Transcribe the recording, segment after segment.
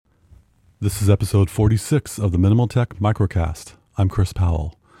This is episode 46 of the mnmltek microcast. I'm Chris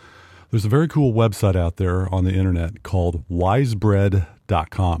Powell. There's a very cool website out there on the internet called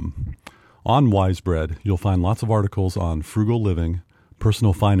wisebread.com. On Wisebread, you'll find lots of articles on frugal living,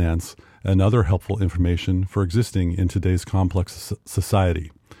 personal finance, and other helpful information for existing in today's complex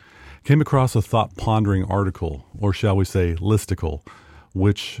society. Came across a thought-pondering article, or shall we say listicle,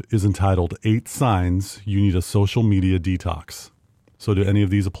 which is entitled 8 Signs You Need a Social Media Detox. So do any of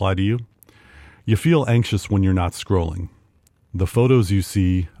these apply to you? You feel anxious when you're not scrolling. The photos you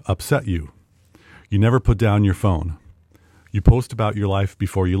see upset you. You never put down your phone. You post about your life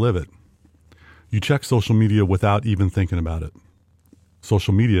before you live it. You check social media without even thinking about it.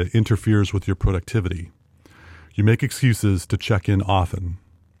 Social media interferes with your productivity. You make excuses to check in often,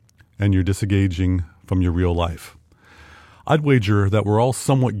 and you're disengaging from your real life. I'd wager that we're all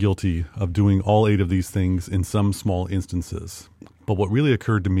somewhat guilty of doing all 8 of these things in some small instances. But what really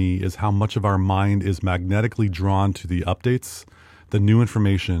occurred to me is how much of our mind is magnetically drawn to the updates, the new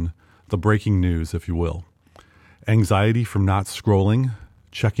information, the breaking news, if you will. Anxiety from not scrolling,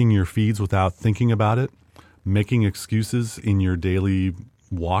 checking your feeds without thinking about it, making excuses in your daily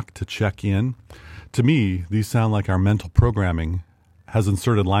walk to check in. To me, these sound like our mental programming has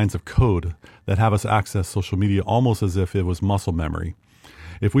inserted lines of code that have us access social media almost as if it was muscle memory.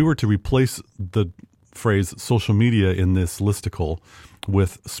 If we were to replace the phrase social media in this listicle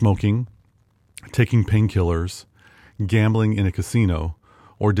with smoking, taking painkillers, gambling in a casino,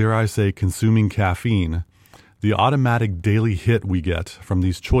 or dare I say consuming caffeine, the automatic daily hit we get from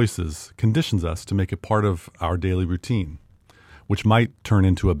these choices conditions us to make it part of our daily routine, which might turn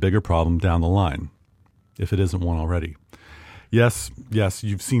into a bigger problem down the line, if it isn't one already. Yes,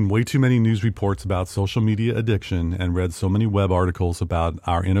 you've seen way too many news reports about social media addiction and read so many web articles about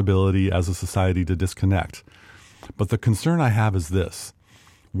our inability as a society to disconnect. But the concern I have is this: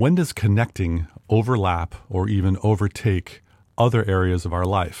 when does connecting overlap or even overtake other areas of our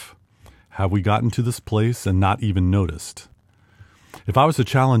life? Have we gotten to this place and not even noticed? If I was to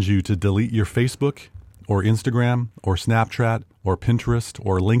challenge you to delete your Facebook or Instagram or Snapchat or Pinterest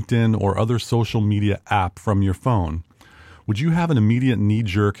or LinkedIn or other social media app from your phone, would you have an immediate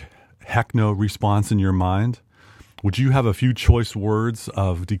knee-jerk heck no response in your mind? Would you have a few choice words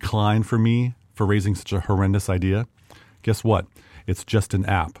of decline for me for raising such a horrendous idea? Guess what? It's just an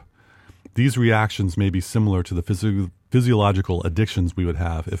app. These reactions may be similar to the physiological addictions we would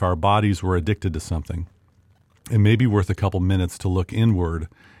have if our bodies were addicted to something. It may be worth a couple minutes to look inward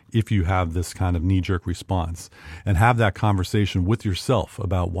if you have this kind of knee-jerk response and have that conversation with yourself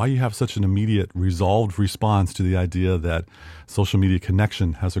about why you have such an immediate resolved response to the idea that social media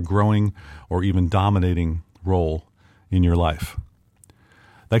connection has a growing or even dominating role in your life.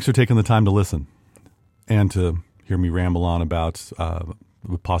 Thanks for taking the time to listen and to hear me ramble on about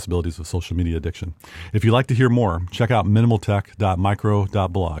the possibilities of social media addiction. If you'd like to hear more, check out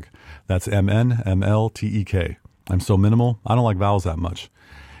mnmltek.micro.blog. That's mnmltek. I'm so minimal, I don't like vowels that much.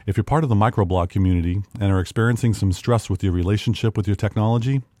 If you're part of the microblog community and are experiencing some stress with your relationship with your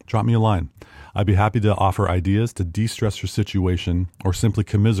technology, drop me a line. I'd be happy to offer ideas to de-stress your situation or simply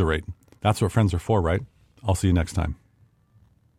commiserate. That's what friends are for, right? I'll see you next time.